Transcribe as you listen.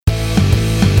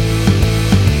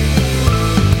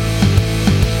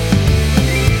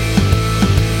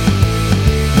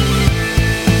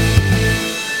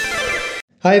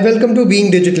Hi, welcome to Being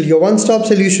Digital, your one stop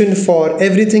solution for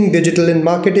everything digital in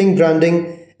marketing,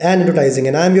 branding, and advertising.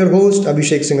 And I'm your host,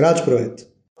 Abhishek Singh Rajpurohit.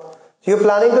 You're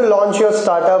planning to launch your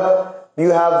startup, you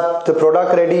have the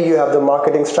product ready, you have the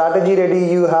marketing strategy ready,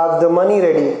 you have the money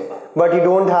ready, but you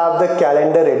don't have the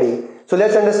calendar ready. So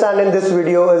let's understand in this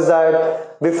video is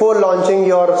that before launching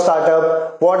your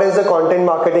startup, what is the content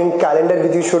marketing calendar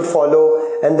which you should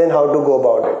follow, and then how to go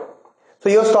about it. So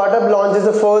your startup launch is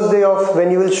the first day of when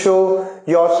you will show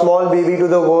your small baby to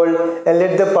the world and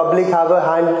let the public have a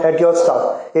hand at your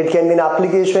stuff. It can be an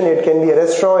application, it can be a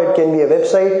restaurant, it can be a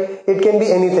website, it can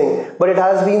be anything. But it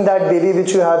has been that baby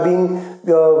which you have been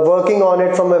working on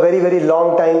it from a very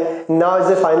long time. Now is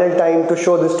the final time to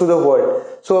show this to the world.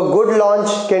 So a good launch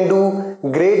can do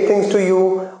great things to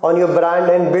you on your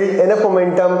brand and build enough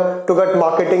momentum to cut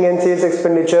marketing and sales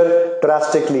expenditure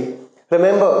drastically.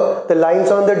 Remember the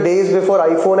lines on the days before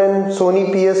iPhone and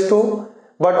Sony PS2,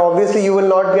 but obviously you will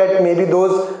not get maybe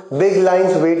those big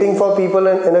lines waiting for people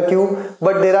in a queue,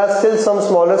 but there are still some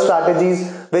smaller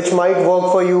strategies which might work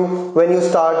for you when you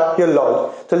start your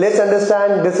launch. So let's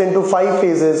understand this into 5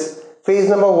 phases. Phase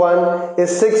number 1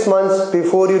 is 6 months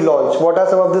before you launch. What are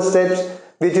some of the steps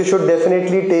which you should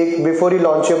definitely take before you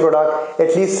launch your product,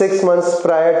 at least 6 months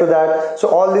prior to that? So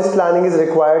all this planning is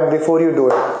required before you do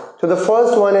it. So the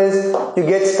first one is you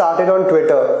get started on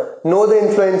Twitter. Know the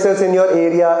influencers in your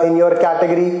area, in your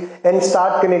category, and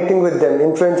start connecting with them.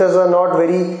 Influencers are not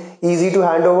very easy to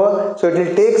hand over, so it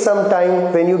will take some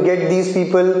time when you get these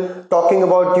people talking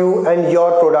about you and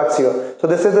your products here. So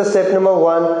this is the step number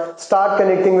 1. Start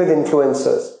connecting with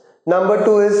influencers. Number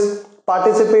 2 is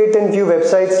participate in few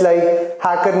websites like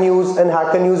Hacker News and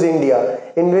Hacker News India,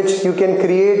 in which you can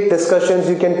create discussions,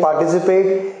 you can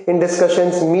participate in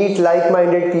discussions, meet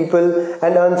like-minded people,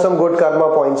 and earn some good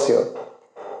karma points here.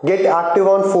 Get active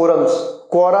on forums.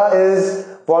 Quora is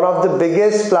one of the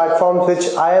biggest platforms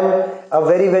which I am a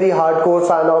very hardcore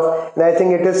fan of, and I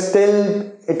think it is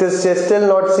still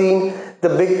not seen the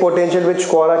big potential which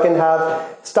Quora can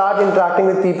have. Start interacting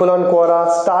with people on Quora,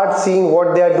 start seeing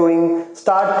what they are doing,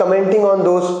 start commenting on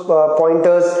those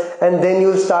pointers, and then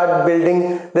you'll start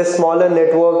building this smaller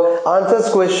network. Answers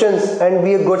questions and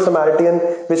be a good Samaritan,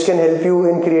 which can help you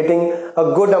in creating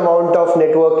a good amount of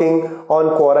networking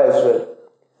on Quora as well.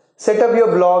 Set up your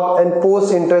blog and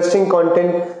post interesting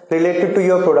content related to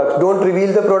your product. Don't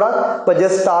reveal the product, but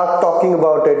just start talking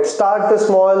about it. Start a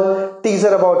small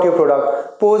teaser about your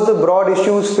product. Post the broad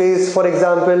issues phase. For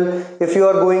example, if you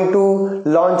are going to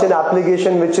launch an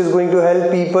application which is going to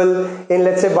help people in,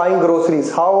 let's say, buying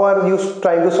groceries, how are you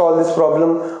trying to solve this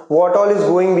problem? What all is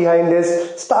going behind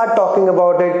this? Start talking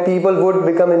about it. People would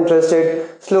become interested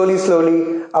slowly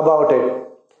about it.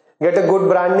 Get a good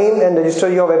brand name and register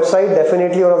your website.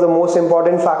 Definitely one of the most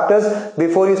important factors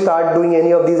before you start doing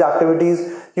any of these activities.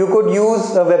 You could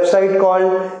use a website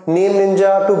called Name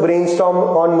Ninja to brainstorm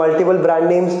on multiple brand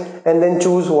names and then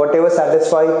choose whatever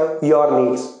satisfy your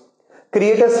needs.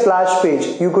 Create a splash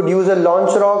page. You could use a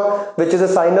launch rock, which is a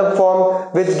sign up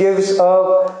form which gives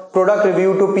a product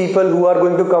review to people who are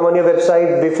going to come on your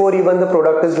website before even the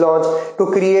product is launched, to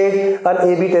create an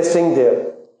A/B testing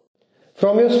there.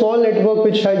 From your small network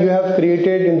which you have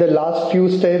created in the last few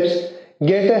steps,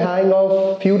 get a hang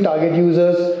of few target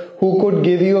users who could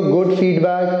give you a good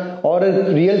feedback or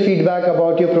a real feedback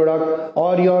about your product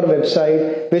or your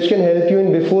website, which can help you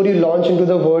in before you launch into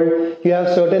the world. You have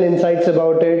certain insights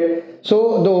about it.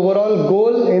 So the overall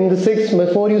goal in the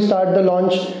before you start the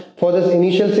launch for this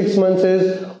initial 6 months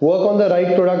is work on the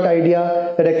right product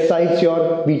idea that excites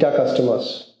your beta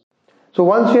customers. So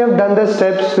once we have done the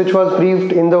steps which was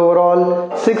briefed in the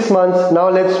overall 6 months, now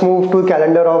let's move to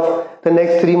calendar of the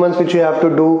next 3 months which you have to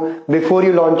do before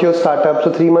you launch your startup.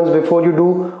 So 3 months before you do,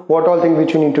 what all things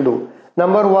which you need to do.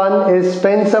 Number 1 is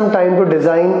spend some time to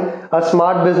design a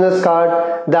smart business card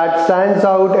that stands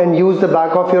out and use the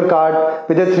back of your card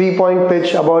with a 3-point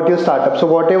pitch about your startup. So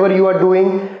whatever you are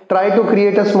doing, try to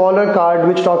create a smaller card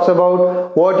which talks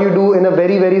about what you do in a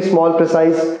very small,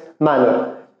 precise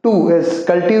manner. 2 is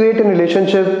cultivate a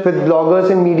relationship with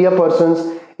bloggers and media persons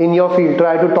in your field.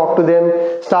 Try to talk to them,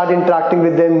 start interacting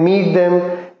with them, meet them.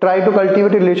 Try to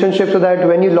cultivate a relationship so that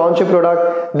when you launch a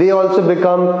product, they also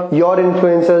become your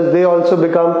influencers. They also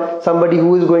become somebody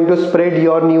who is going to spread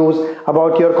your news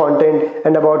about your content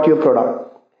and about your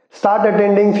product. Start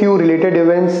attending few related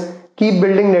events. Keep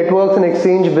building networks and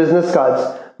exchange business cards.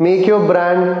 Make your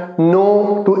brand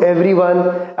known to everyone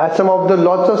at some of the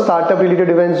lots of startup related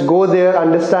events. Go there,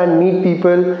 understand, meet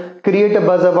people, create a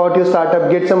buzz about your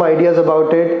startup, get some ideas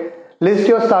about it. List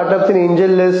your startups in Angel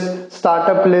List,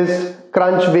 Startup List,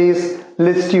 Crunchbase.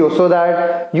 list you, so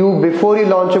that you, before you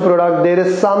launch a product, there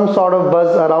is some sort of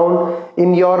buzz around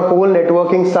in your whole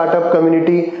networking startup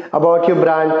community about your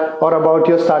brand or about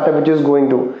your startup which is going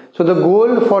to. So the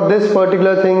goal for this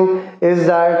particular thing is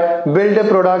that build a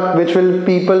product which will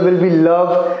people will be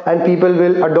loved and people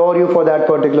will adore you for that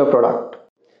particular product.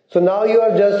 So now you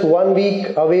are just 1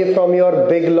 week away from your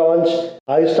big launch.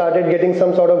 Are you started getting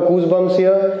some sort of goosebumps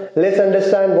here? Let's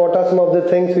understand what are some of the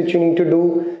things which you need to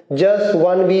do just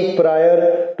 1 week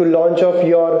prior to launch of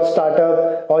your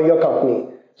startup or your company.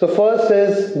 So first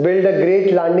is build a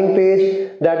great landing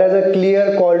page that has a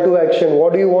clear call to action.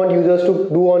 What do you want users to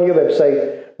do on your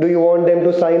website? Do you want them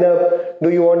to sign up? Do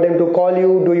you want them to call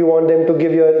you? Do you want them to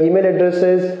give your email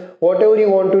addresses? Whatever you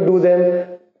want to do them,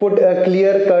 put a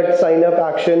clear cut sign up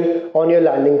action on your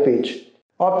landing page.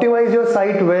 Optimize your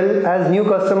site well, as new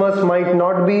customers might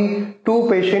not be too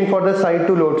patient for the site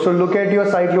to load. So look at your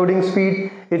site loading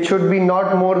speed. It should be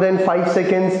not more than 5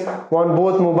 seconds on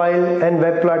both mobile and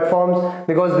web platforms,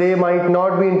 because they might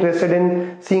not be interested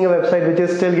in seeing a website which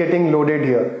is still getting loaded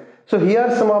here. So here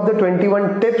are some of the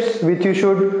 21 tips which you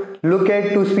should look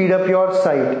at to speed up your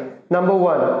site. Number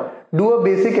 1. Do a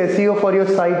basic SEO for your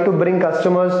site to bring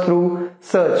customers through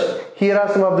search. Here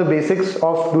are some of the basics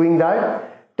of doing that.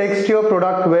 Text your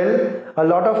product well. A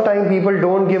lot of time people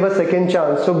don't give a second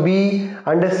chance. So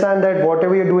understand that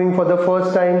whatever you're doing for the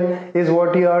first time is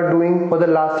what you are doing for the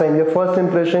last time. Your first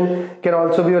impression can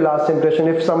also be your last impression.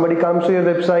 If somebody comes to your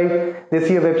website, they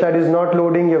see your website is not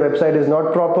loading, your website is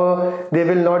not proper, they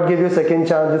will not give you a second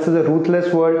chance. This is a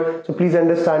ruthless world. So please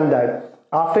understand that.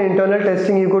 After internal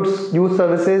testing, you could use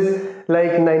services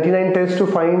like 99tests to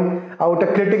find out a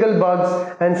critical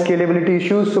bugs and scalability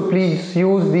issues. So please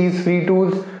use these free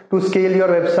tools to scale your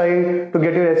website to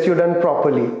get your SEO done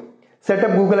properly. Set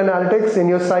up Google Analytics in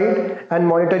your site and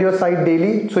monitor your site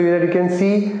daily so that you can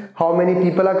see how many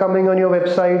people are coming on your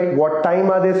website, what time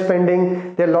are they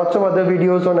spending. There are lots of other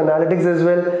videos on analytics as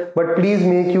well, but please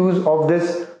make use of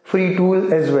this free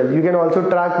tool as well. You can also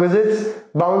track visits,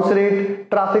 bounce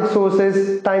rate, traffic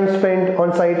sources, time spent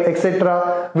on site,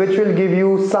 etc., which will give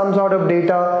you some sort of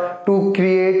data to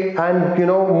create and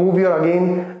move your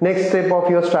next step of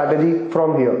your strategy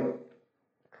from here.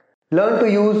 Learn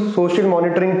to use social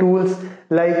monitoring tools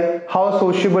like how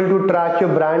sociable to track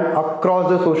your brand across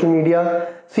the social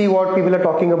media. See what people are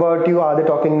talking about you. Are they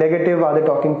talking negative? Are they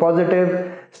talking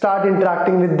positive? Start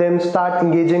interacting with them. Start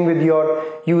engaging with your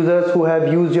users who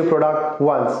have used your product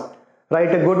once.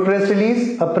 Write a good press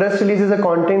release. A press release is a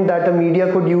content that a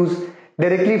media could use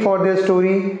directly for their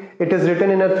story. It is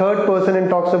written in a third person and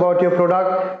talks about your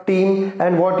product, team,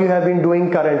 and what you have been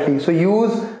doing currently. So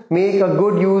make a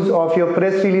good use of your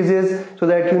press releases so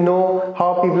that you know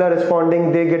how people are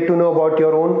responding. They get to know about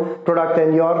your own product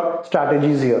and your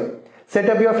strategies here. Set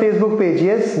up your Facebook page.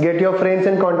 Yes, get your friends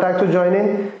and contacts to join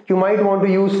in. You might want to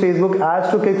use Facebook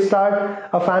ads to kickstart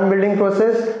a fan building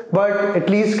process, but at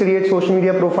least create social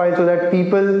media profiles so that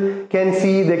people can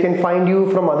see, they can find you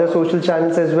from other social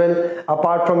channels as well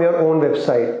apart from your own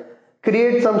website.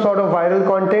 Create some sort of viral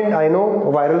content. I know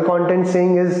viral content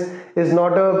saying is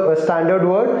not a standard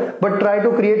word, but try to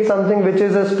create something which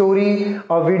is a story,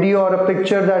 a video or a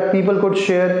picture that people could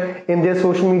share in their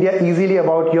social media easily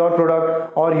about your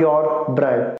product or your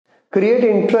brand. Create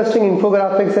interesting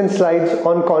infographics and slides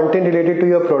on content related to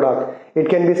your product. It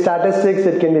can be statistics,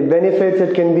 it can be benefits,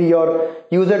 it can be your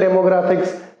user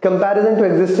demographics, comparison to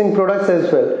existing products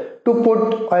as well, to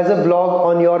put as a blog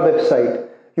on your website.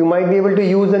 You might be able to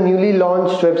use a newly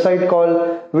launched website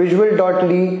called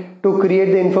visual.ly to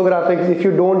create the infographics. If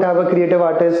you don't have a creative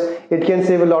artist, it can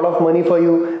save a lot of money for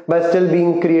you by still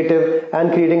being creative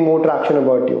and creating more traction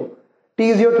about you.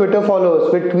 Tease your Twitter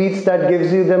followers with tweets that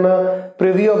gives you them a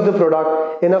preview of the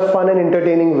product in a fun and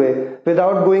entertaining way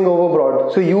without going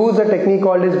overboard. So use a technique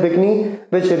called as Bikini,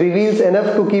 which reveals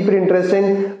enough to keep it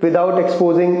interesting without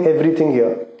exposing everything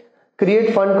here.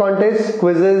 Create fun contests,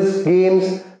 quizzes,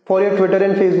 games for your Twitter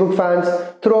and Facebook fans.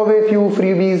 Throw away few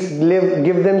freebies,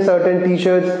 give them certain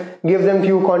t-shirts, give them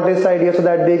few contest ideas so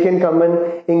that they can come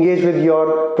and engage with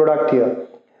your product here.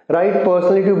 Write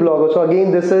personally to bloggers. So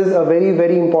again, this is a very,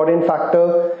 very important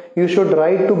factor. You should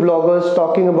write to bloggers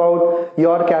talking about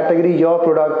your category, your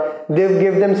product.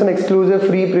 Give them some exclusive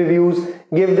free previews.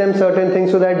 Give them certain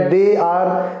things so that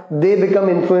they become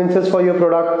influencers for your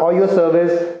product or your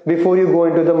service before you go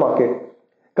into the market.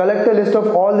 Collect a list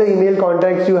of all the email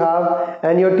contacts you have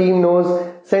and your team knows.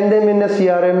 Send them in a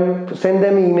CRM, send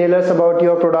them emailers about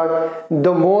your product.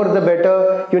 The more the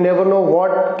better. You never know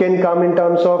what can come in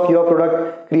terms of your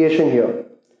product creation here.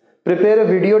 Prepare a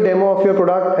video demo of your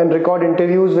product and record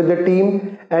interviews with the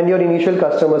team and your initial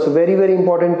customers. So very, very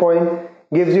important point.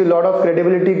 gives you a lot of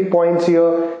credibility points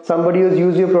here. Somebody who's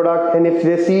used your product, and if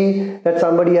they see that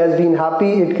somebody has been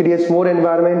happy, it creates more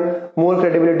environment, more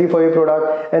credibility for your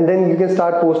product, and then you can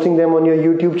start posting them on your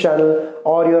YouTube channel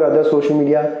or your other social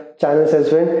media channels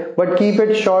as well. But keep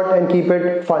it short and keep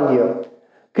it fun here.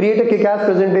 Create a kick-ass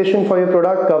presentation for your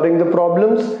product covering the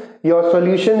problems, your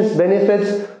solutions,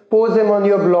 benefits, post them on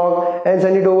your blog and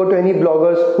send it over to any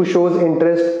bloggers who shows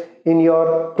interest in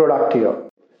your product here.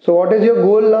 So what is your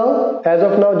goal now? As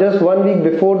of now, just 1 week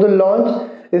before the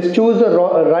launch, is choose the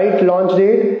right launch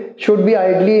date. Should be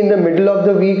ideally in the middle of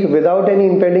the week without any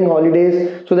impending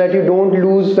holidays, so that you don't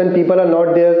lose when people are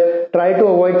not there. Try to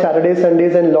avoid Saturdays,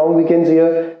 Sundays and long weekends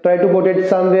here. Try to put it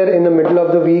somewhere in the middle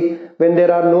of the week when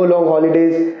there are no long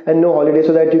holidays and no holidays,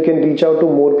 so that you can reach out to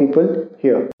more people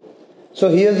here. So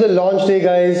here's the launch day,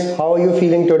 guys. How are you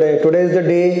feeling today? Today is the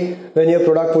day when your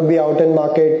product would be out in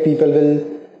market. People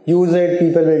will use it.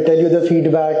 People will tell you the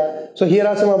feedback. So here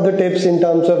are some of the tips in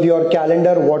terms of your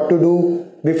calendar, what to do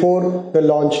before the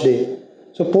launch day.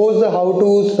 So post the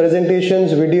how-tos,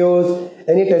 presentations, videos,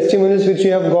 any testimonials which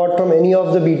you have got from any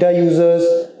of the beta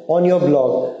users on your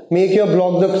blog. Make your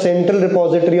blog the central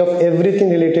repository of everything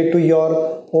related to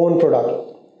your own product.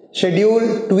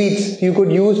 Schedule tweets. You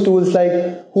could use tools like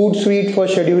Hootsuite for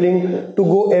scheduling to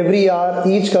go every hour,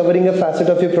 each covering a facet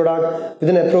of your product with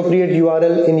an appropriate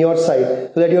URL in your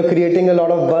site, so that you're creating a lot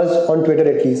of buzz on Twitter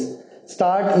at least.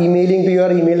 Start emailing to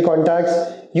your email contacts.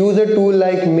 Use a tool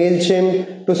like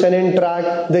MailChimp to send and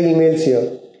track the emails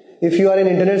here. If you are an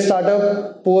internet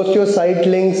startup, post your site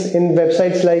links in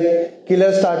websites like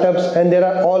Killer Startups, and there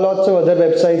are all lots of other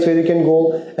websites where you can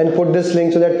go and put this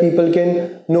link so that people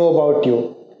can know about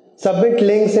you. Submit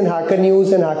links in Hacker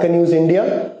News and Hacker News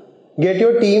India. Get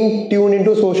your team tuned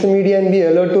into social media and be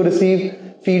alert to receive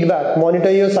feedback.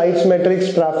 Monitor your site's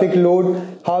metrics, traffic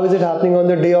load, how is it happening on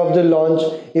the day of the launch.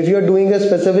 If you are doing a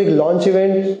specific launch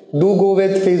event, do go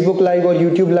with Facebook Live or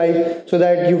YouTube Live, so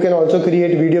that you can also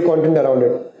create video content around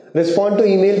it. Respond to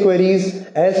email queries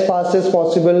as fast as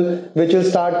possible, which will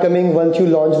start coming once you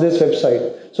launch this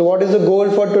website. So what is the goal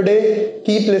for today?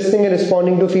 Keep listening and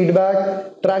responding to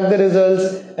feedback, track the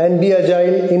results, and be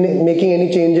agile in making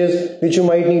any changes which you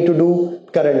might need to do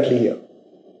currently here.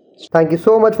 Thank you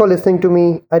so much for listening to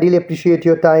me. I really appreciate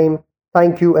your time.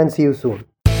 Thank you and see you soon.